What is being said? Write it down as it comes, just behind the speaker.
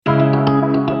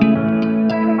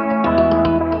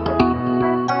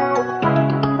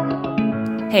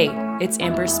Hey, it's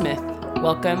Amber Smith.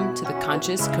 Welcome to the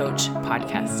Conscious Coach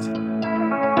Podcast.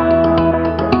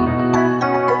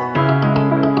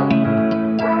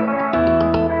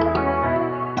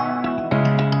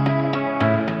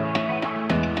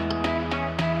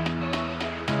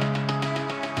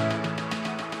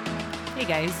 Hey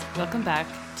guys, welcome back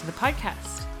to the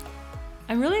podcast.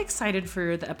 I'm really excited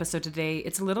for the episode today.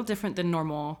 It's a little different than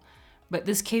normal, but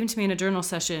this came to me in a journal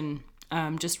session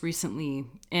just recently,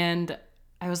 and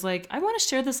I was like, I want to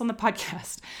share this on the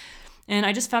podcast. And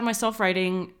I just found myself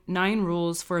writing 9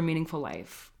 rules for a meaningful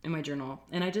life in my journal.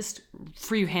 And I just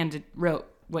free-handed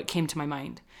wrote what came to my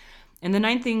mind. And the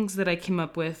 9 things that I came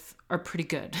up with are pretty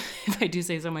good, if I do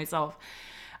say so myself.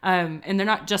 And they're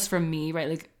not just from me, right?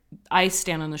 Like, I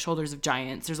stand on the shoulders of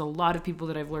giants. There's a lot of people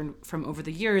that I've learned from over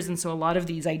the years. And so a lot of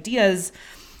these ideas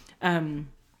I'm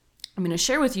going to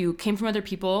share with you came from other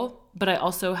people, but I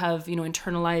also have,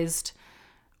 internalized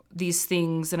these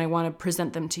things and I want to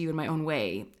present them to you in my own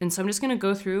way. And so I'm just going to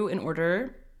go through in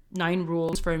order 9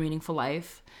 rules for a meaningful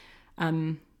life,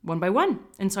 one by one.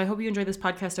 And so I hope you enjoy this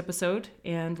podcast episode,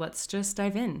 and let's just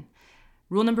dive in.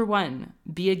 Rule number 1,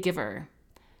 be a giver.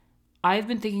 I've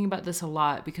been thinking about this a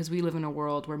lot because we live in a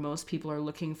world where most people are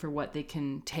looking for what they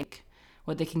can take,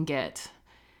 what they can get.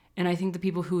 And I think the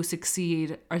people who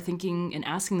succeed are thinking and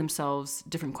asking themselves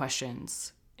different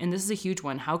questions. And this is a huge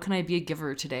one. How can I be a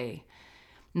giver today?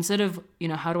 Instead of,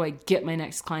 how do I get my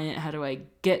next client? How do I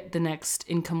get the next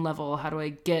income level? How do I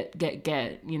get,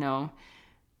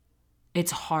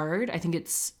 It's hard. I think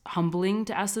it's humbling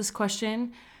to ask this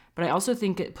question, but I also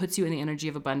think it puts you in the energy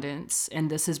of abundance. And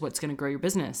this is what's going to grow your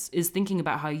business, is thinking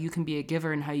about how you can be a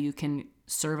giver and how you can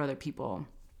serve other people.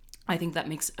 I think that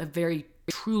makes a very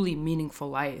truly meaningful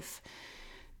life.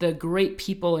 The great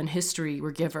people in history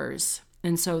were givers.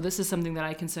 And so this is something that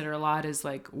I consider a lot, is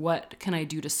like, what can I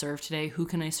do to serve today? Who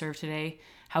can I serve today?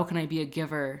 How can I be a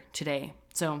giver today?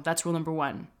 So that's rule number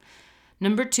 1.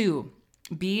 Number 2,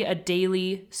 be a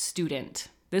daily student.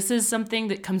 This is something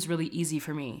that comes really easy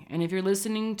for me. And if you're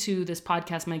listening to this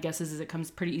podcast, my guess is it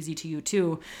comes pretty easy to you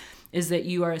too, is that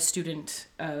you are a student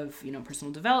of,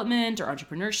 personal development or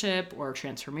entrepreneurship or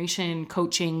transformation,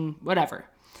 coaching, whatever.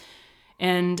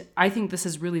 And I think this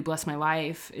has really blessed my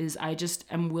life, is I just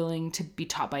am willing to be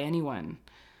taught by anyone.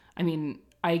 I mean,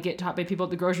 I get taught by people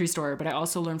at the grocery store, but I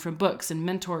also learn from books and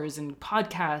mentors and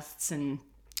podcasts and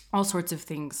all sorts of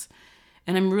things.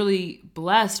 And I'm really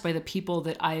blessed by the people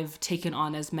that I've taken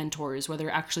on as mentors, whether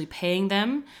actually paying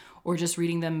them or just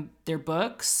reading them their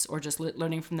books or just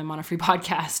learning from them on a free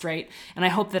podcast, right? And I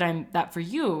hope that I'm that for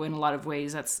you in a lot of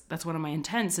ways. That's one of my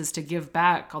intents, is to give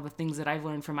back all the things that I've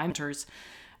learned from my mentors.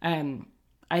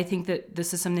 I think that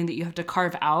this is something that you have to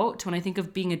carve out. When I think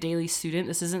of being a daily student,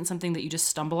 this isn't something that you just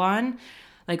stumble on.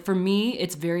 Like, for me,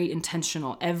 it's very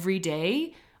intentional. Every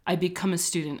day I become a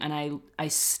student and I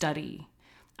study.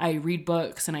 I read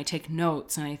books and I take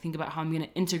notes and I think about how I'm going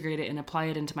to integrate it and apply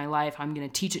it into my life, how I'm going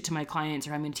to teach it to my clients,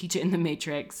 or how I'm going to teach it in the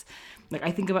matrix. Like,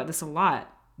 I think about this a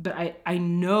lot, but I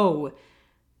know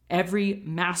every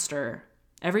master,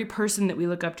 every person that we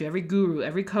look up to, every guru,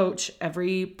 every coach,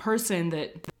 every person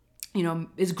that,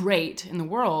 is great in the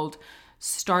world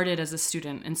started as a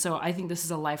student. And so I think this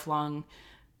is a lifelong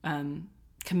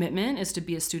commitment, is to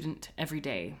be a student every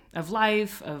day of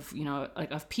life, of,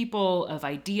 of people, of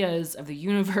ideas, of the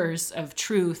universe, of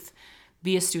truth.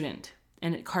 Be a student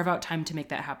and carve out time to make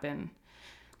that happen.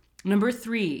 Number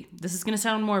 3, this is going to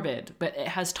sound morbid, but it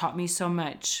has taught me so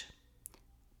much.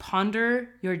 Ponder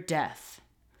your death.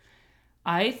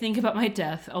 I think about my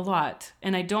death a lot,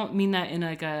 and I don't mean that in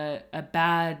like a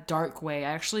bad, dark way.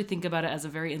 I actually think about it as a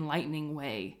very enlightening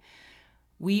way.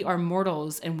 We are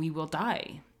mortals and we will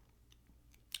die.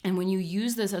 And when you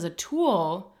use this as a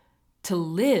tool to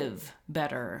live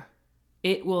better,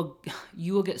 you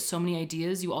will get so many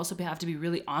ideas. You also have to be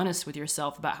really honest with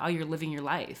yourself about how you're living your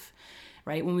life,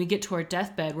 right? When we get to our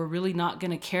deathbed, we're really not going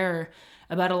to care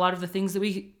about a lot of the things that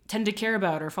we tend to care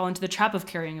about or fall into the trap of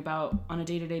caring about on a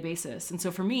day-to-day basis. And so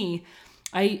for me,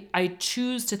 I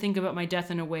choose to think about my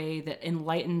death in a way that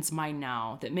enlightens my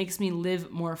now, that makes me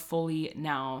live more fully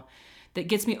now, that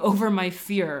gets me over my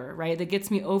fear, right? That gets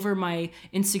me over my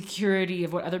insecurity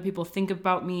of what other people think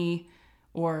about me,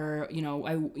 or,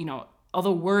 all the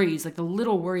worries, like the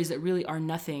little worries that really are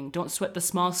nothing. Don't sweat the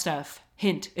small stuff.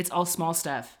 Hint, it's all small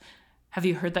stuff. Have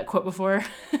you heard that quote before?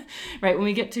 Right? When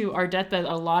we get to our deathbed,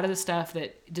 a lot of the stuff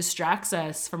that distracts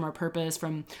us from our purpose,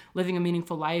 from living a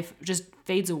meaningful life, just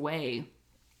fades away.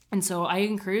 And so I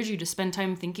encourage you to spend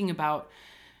time thinking about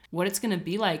what it's going to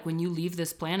be like when you leave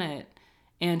this planet,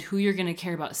 and who you're going to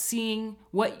care about seeing,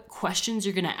 what questions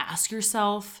you're going to ask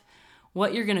yourself,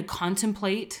 what you're going to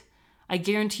contemplate. I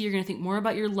guarantee you're going to think more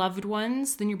about your loved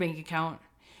ones than your bank account.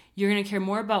 You're going to care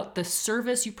more about the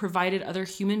service you provided other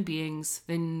human beings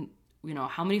than,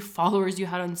 how many followers you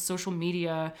had on social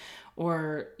media,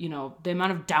 or, the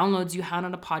amount of downloads you had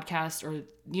on a podcast, or,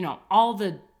 all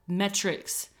the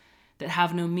metrics that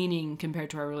have no meaning compared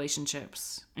to our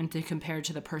relationships and to compare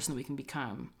to the person that we can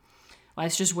become.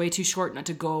 Life's just way too short not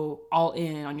to go all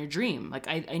in on your dream. Like,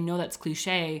 I know that's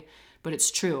cliche, but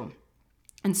it's true.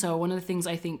 And so one of the things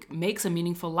I think makes a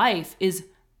meaningful life is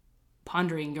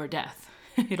pondering your death.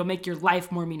 It'll make your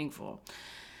life more meaningful.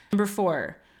 Number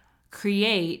 4,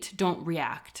 create, don't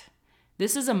react.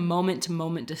 This is a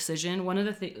moment-to-moment decision. One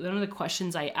of the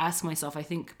questions I ask myself, I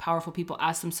think powerful people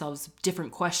ask themselves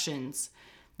different questions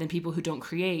than people who don't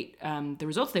create the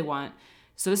results they want.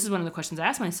 So this is one of the questions I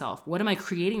ask myself. What am I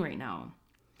creating right now?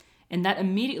 And that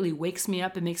immediately wakes me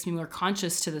up and makes me more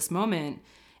conscious to this moment.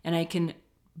 And I can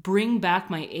bring back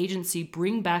my agency,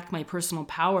 bring back my personal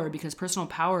power, because personal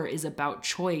power is about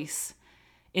choice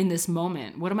in this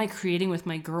moment. What am I creating with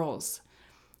my girls?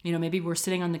 Maybe we're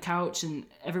sitting on the couch and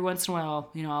every once in a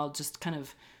while, I'll just kind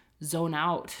of zone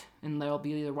out and they'll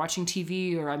be either watching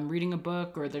TV or I'm reading a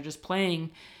book or they're just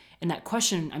playing. And that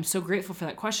question, I'm so grateful for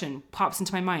that question, pops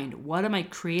into my mind. What am I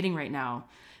creating right now?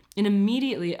 And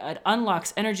immediately it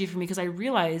unlocks energy for me because I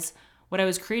realize what I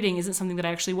was creating isn't something that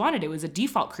I actually wanted. It was a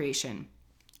default creation.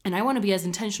 And I want to be as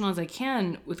intentional as I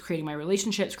can with creating my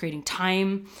relationships, creating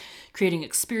time, creating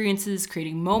experiences,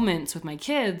 creating moments with my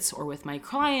kids or with my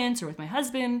clients or with my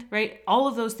husband, right? All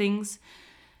of those things.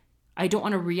 I don't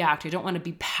want to react. I don't want to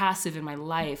be passive in my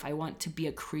life. I want to be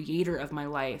a creator of my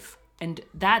life. And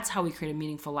that's how we create a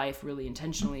meaningful life really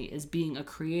intentionally, is being a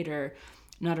creator,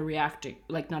 not a reactor.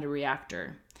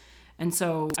 And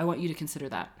so I want you to consider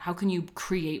that. How can you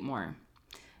create more?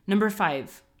 Number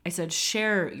 5, I said,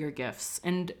 share your gifts.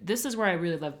 And this is where I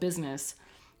really love business,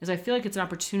 is I feel like it's an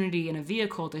opportunity and a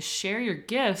vehicle to share your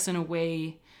gifts in a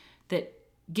way that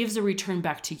gives a return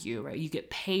back to you, right? You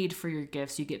get paid for your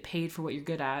gifts. You get paid for what you're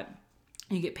good at.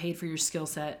 You get paid for your skill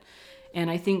set. And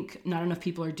I think not enough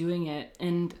people are doing it.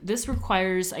 And this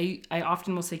requires, I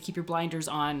often will say, keep your blinders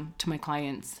on to my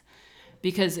clients,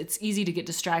 because it's easy to get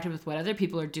distracted with what other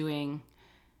people are doing.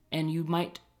 And you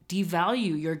might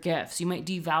devalue your gifts. You might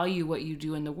devalue what you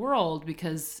do in the world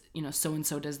because,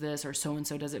 so-and-so does this or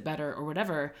so-and-so does it better or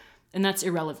whatever. And that's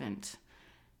irrelevant.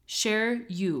 Share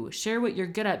what you're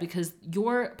good at, because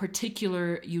your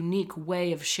particular unique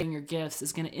way of sharing your gifts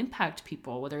is going to impact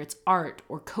people, whether it's art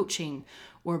or coaching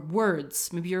or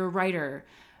words. Maybe you're a writer.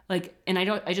 And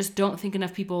I just don't think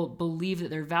enough people believe that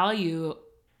they're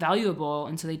valuable.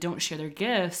 And so they don't share their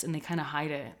gifts and they kind of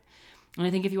hide it. And I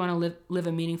think if you want to live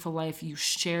a meaningful life, you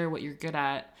share what you're good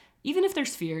at. Even if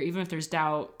there's fear, even if there's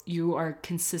doubt, you are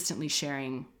consistently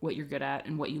sharing what you're good at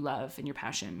and what you love and your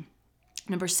passion.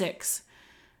 Number 6,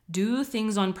 do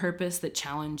things on purpose that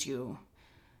challenge you.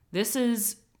 This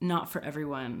is not for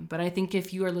everyone, but I think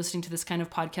if you are listening to this kind of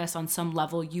podcast on some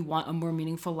level, you want a more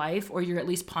meaningful life, or you're at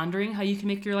least pondering how you can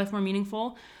make your life more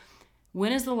meaningful.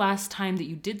 When is the last time that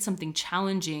you did something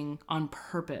challenging on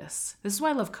purpose? This is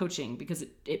why I love coaching, because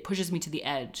it pushes me to the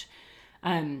edge.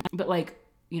 But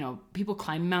people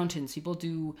climb mountains, people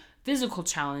do physical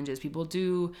challenges, people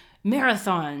do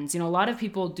marathons. A lot of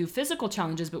people do physical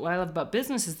challenges, but what I love about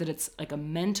business is that it's like a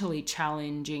mentally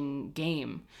challenging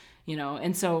game,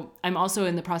 And so I'm also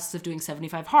in the process of doing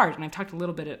 75 Hard, and I've talked a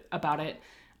little bit about it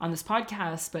on this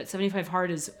podcast, but 75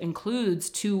 Hard includes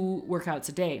 2 workouts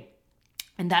a day.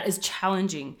 And that is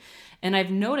challenging. And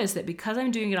I've noticed that because I'm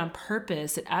doing it on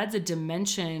purpose, it adds a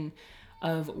dimension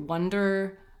of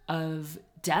wonder, of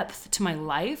depth to my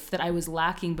life that I was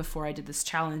lacking before I did this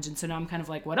challenge. And so now I'm kind of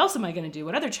like, what else am I going to do?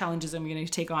 What other challenges am I going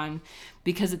to take on?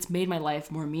 Because it's made my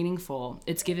life more meaningful.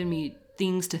 It's given me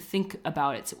things to think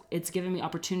about. It's given me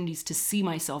opportunities to see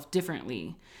myself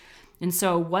differently. And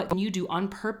so what can you do on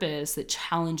purpose that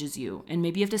challenges you? And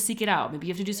maybe you have to seek it out. Maybe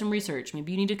you have to do some research.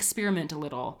 Maybe you need to experiment a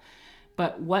little.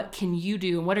 But what can you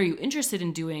do and what are you interested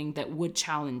in doing that would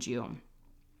challenge you?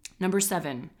 Number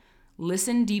 7,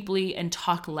 listen deeply and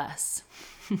talk less.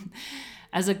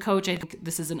 As a coach, I think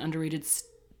this is an underrated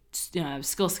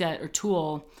skill set or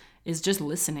tool, is just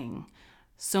listening.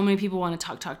 So many people want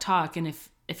to talk. And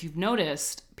if you've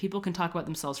noticed, people can talk about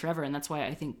themselves forever. And that's why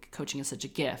I think coaching is such a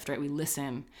gift, right? We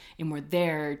listen and we're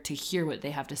there to hear what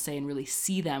they have to say and really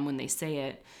see them when they say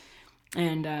it.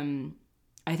 And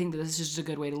I think that this is just a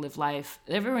good way to live life.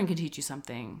 Everyone can teach you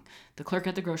something. The clerk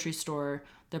at the grocery store,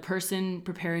 the person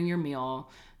preparing your meal,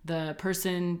 the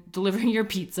person delivering your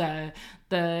pizza,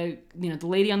 the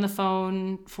lady on the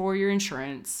phone for your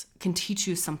insurance can teach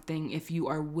you something if you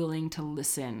are willing to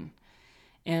listen.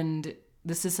 And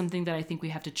This is something that I think we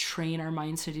have to train our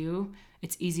minds to do.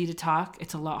 It's easy to talk.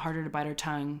 It's a lot harder to bite our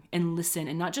tongue and listen,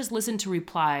 and not just listen to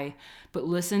reply, but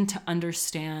listen to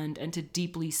understand and to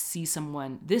deeply see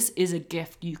someone. This is a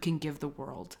gift you can give the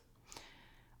world.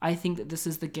 I think that this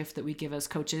is the gift that we give as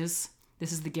coaches.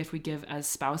 This is the gift we give as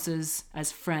spouses,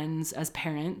 as friends, as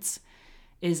parents,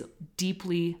 is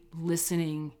deeply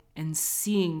listening and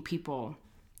seeing people.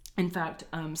 In fact,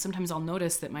 sometimes I'll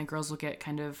notice that my girls will get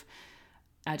kind of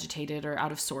agitated or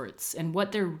out of sorts, and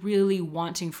what they're really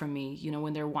wanting from me,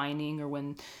 when they're whining or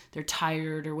when they're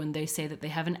tired or when they say that they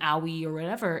have an owie or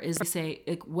whatever, is they say,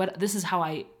 like, what, this is how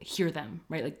I hear them,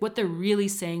 right? Like, what they're really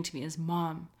saying to me is,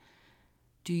 Mom,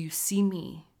 do you see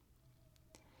me?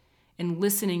 And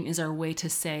listening is our way to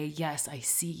say, yes, I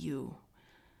see you.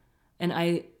 And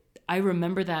I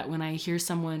remember that when I hear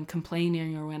someone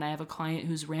complaining, or when I have a client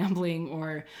who's rambling,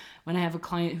 or when I have a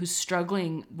client who's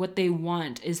struggling, what they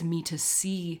want is me to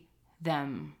see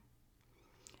them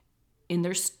in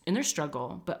their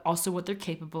struggle, but also what they're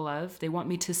capable of. They want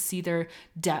me to see their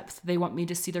depth. They want me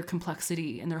to see their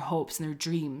complexity and their hopes and their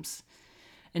dreams.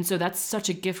 And so that's such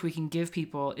a gift we can give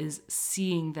people, is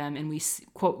seeing them. And we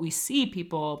see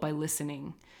people by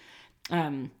listening.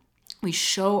 We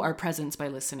show our presence by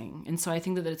listening. And so I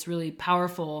think that it's really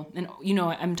powerful. And,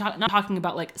 I'm not talking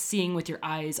about like seeing with your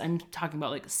eyes. I'm talking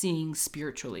about like seeing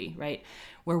spiritually, right?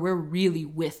 Where we're really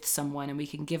with someone and we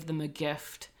can give them a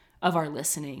gift of our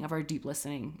listening, of our deep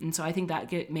listening. And so I think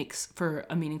that makes for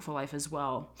a meaningful life as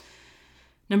well.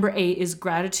 Number 8 is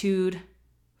gratitude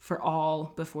for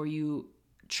all before you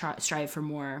strive for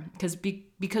more.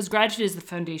 Because gratitude is the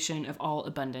foundation of all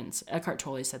abundance. Eckhart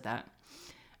Tolle said that.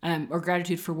 Or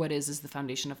gratitude for what is the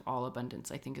foundation of all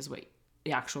abundance, I think is what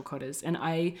the actual quote is. And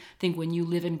I think when you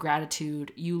live in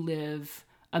gratitude, you live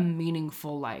a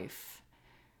meaningful life.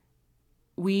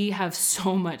 We have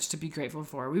so much to be grateful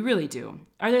for. We really do.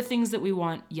 Are there things that we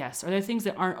want? Yes. Are there things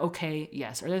that aren't okay?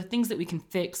 Yes. Are there things that we can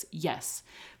fix? Yes.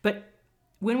 But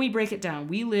when we break it down,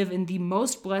 we live in the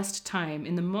most blessed time,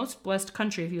 in the most blessed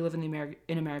country, if you live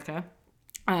in America.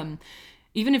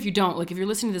 Even if you don't, like if you're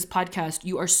listening to this podcast,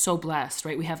 you are so blessed,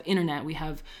 right? We have internet, we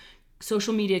have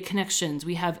social media connections,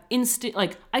 we have instant,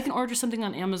 like I can order something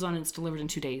on Amazon and it's delivered in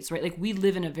 2 days, right? Like we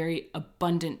live in a very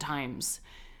abundant times.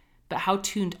 But how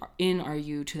tuned in are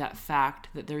you to that fact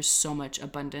that there's so much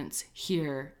abundance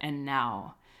here and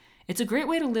now? It's a great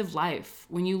way to live life.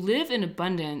 When you live in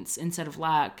abundance instead of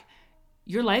lack,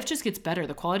 your life just gets better.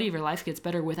 The quality of your life gets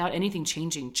better without anything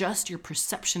changing. Just your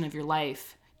perception of your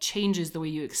life changes the way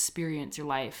you experience your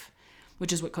life,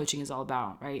 which is what coaching is all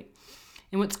about, right?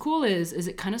 And what's cool is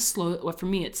it kind of for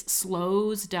me, it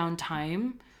slows down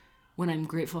time when I'm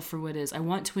grateful for what is. I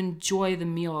want to enjoy the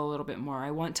meal a little bit more.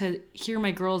 I want to hear my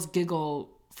girls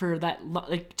giggle for that,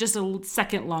 like just a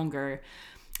second longer.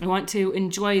 I want to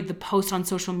enjoy the post on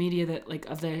social media that like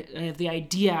of the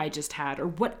idea I just had, or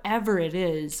whatever it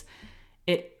is.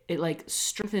 It like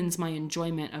strengthens my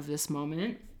enjoyment of this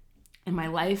moment. And my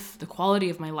life, the quality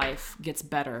of my life gets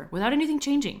better without anything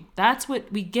changing. That's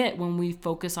what we get when we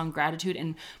focus on gratitude.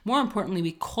 And more importantly,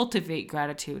 we cultivate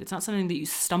gratitude. It's not something that you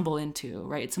stumble into,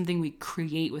 right? It's something we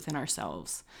create within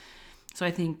ourselves. So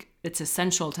I think it's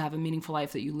essential to have a meaningful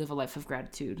life that you live a life of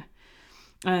gratitude.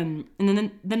 And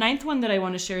then the 9th one that I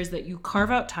want to share is that you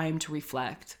carve out time to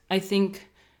reflect. I think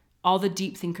all the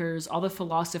deep thinkers, all the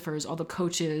philosophers, all the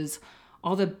coaches,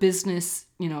 all the business,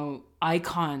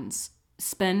 icons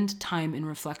spend time in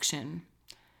reflection.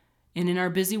 And in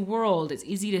our busy world, it's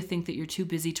easy to think that you're too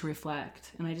busy to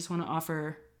reflect. And I just want to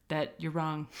offer that you're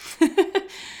wrong.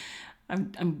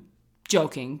 I'm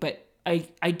joking, but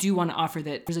I do want to offer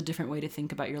that there's a different way to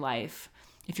think about your life.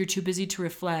 If you're too busy to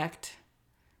reflect,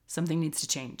 something needs to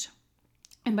change.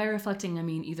 And by reflecting, I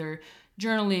mean either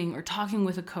journaling or talking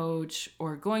with a coach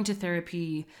or going to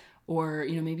therapy, or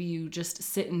maybe you just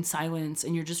sit in silence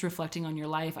and you're just reflecting on your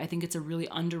life. I think it's a really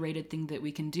underrated thing that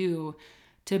we can do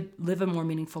to live a more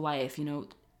meaningful life.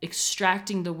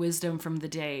 Extracting the wisdom from the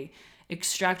day,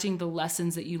 extracting the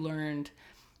lessons that you learned,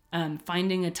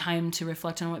 finding a time to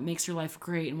reflect on what makes your life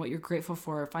great and what you're grateful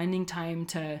for, finding time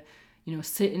to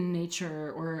sit in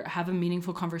nature or have a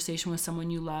meaningful conversation with someone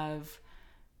you love,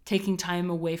 taking time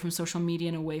away from social media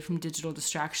and away from digital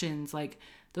distractions. Like,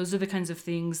 those are the kinds of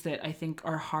things that I think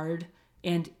are hard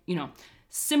and,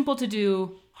 simple to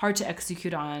do, hard to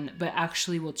execute on, but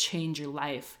actually will change your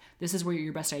life. This is where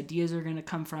your best ideas are going to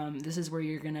come from. This is where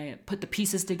you're going to put the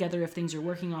pieces together of things you're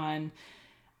working on.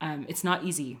 It's not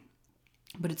easy,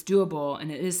 but it's doable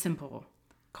and it is simple.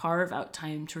 Carve out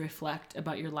time to reflect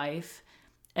about your life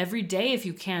every day if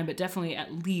you can, but definitely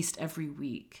at least every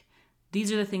week.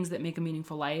 These are the things that make a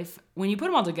meaningful life. When you put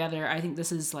them all together, I think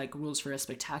this is like rules for a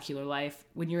spectacular life.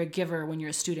 When you're a giver, when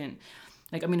you're a student,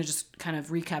 like I'm going to just kind of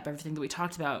recap everything that we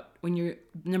talked about. When you're,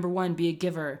 number 1, be a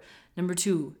giver. Number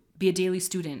 2, be a daily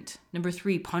student. Number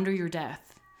 3, ponder your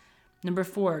death. Number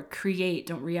 4, create,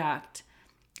 don't react.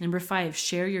 Number 5,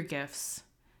 share your gifts.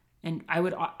 And I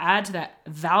would add to that,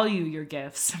 value your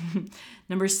gifts.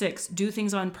 Number 6, do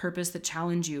things on purpose that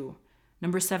challenge you.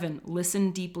 Number 7,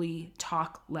 listen deeply,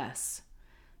 talk less.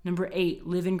 Number 8,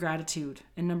 live in gratitude.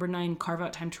 And number 9, carve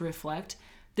out time to reflect.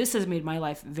 This has made my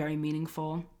life very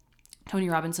meaningful. Tony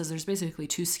Robbins says there's basically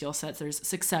 2 skill sets. There's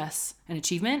success and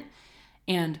achievement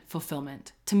and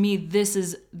fulfillment. To me,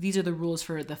 these are the rules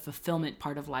for the fulfillment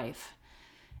part of life,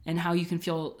 and how you can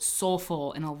feel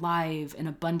soulful and alive and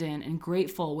abundant and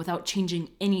grateful without changing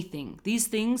anything. These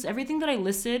things, everything that I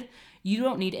listed, you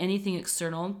don't need anything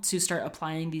external to start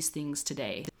applying these things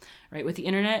today, right? With the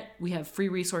internet, we have free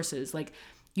resources. Like,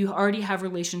 you already have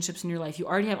relationships in your life. You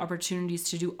already have opportunities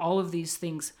to do all of these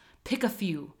things. Pick a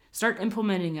few, start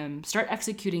implementing them, start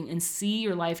executing, and see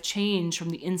your life change from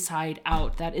the inside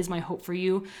out. That is my hope for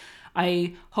you.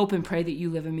 I hope and pray that you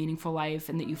live a meaningful life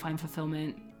and that you find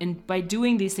fulfillment. And by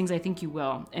doing these things, I think you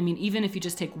will. I mean, even if you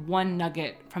just take one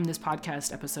nugget from this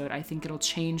podcast episode, I think it'll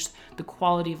change the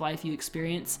quality of life you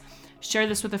experience. Share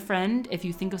this with a friend. If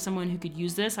you think of someone who could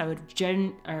use this, I would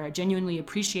genuinely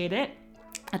appreciate it.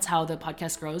 That's how the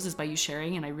podcast grows, is by you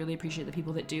sharing, and I really appreciate the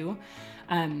people that do.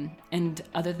 And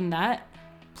other than that,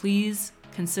 please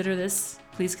consider this.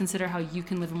 Please consider how you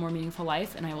can live a more meaningful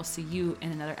life, and I will see you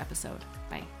in another episode.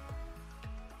 Bye.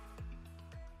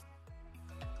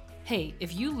 Hey,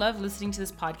 if you love listening to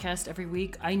this podcast every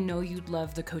week, I know you'd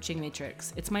love the Coaching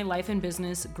Matrix. It's my life and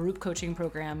business group coaching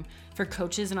program for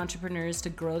coaches and entrepreneurs to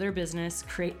grow their business,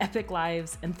 create epic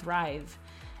lives, and thrive.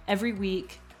 Every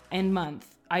week and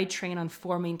month, I train on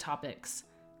 4 main topics: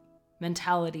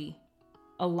 mentality,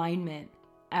 alignment,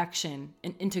 action,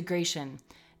 and integration.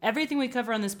 Everything we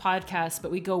cover on this podcast,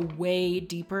 but we go way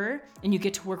deeper, and you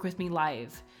get to work with me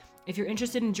live. If you're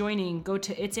interested in joining, go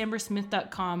to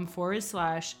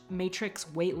itsambersmith.com/matrix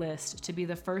waitlist to be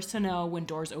the first to know when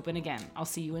doors open again. I'll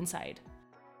see you inside.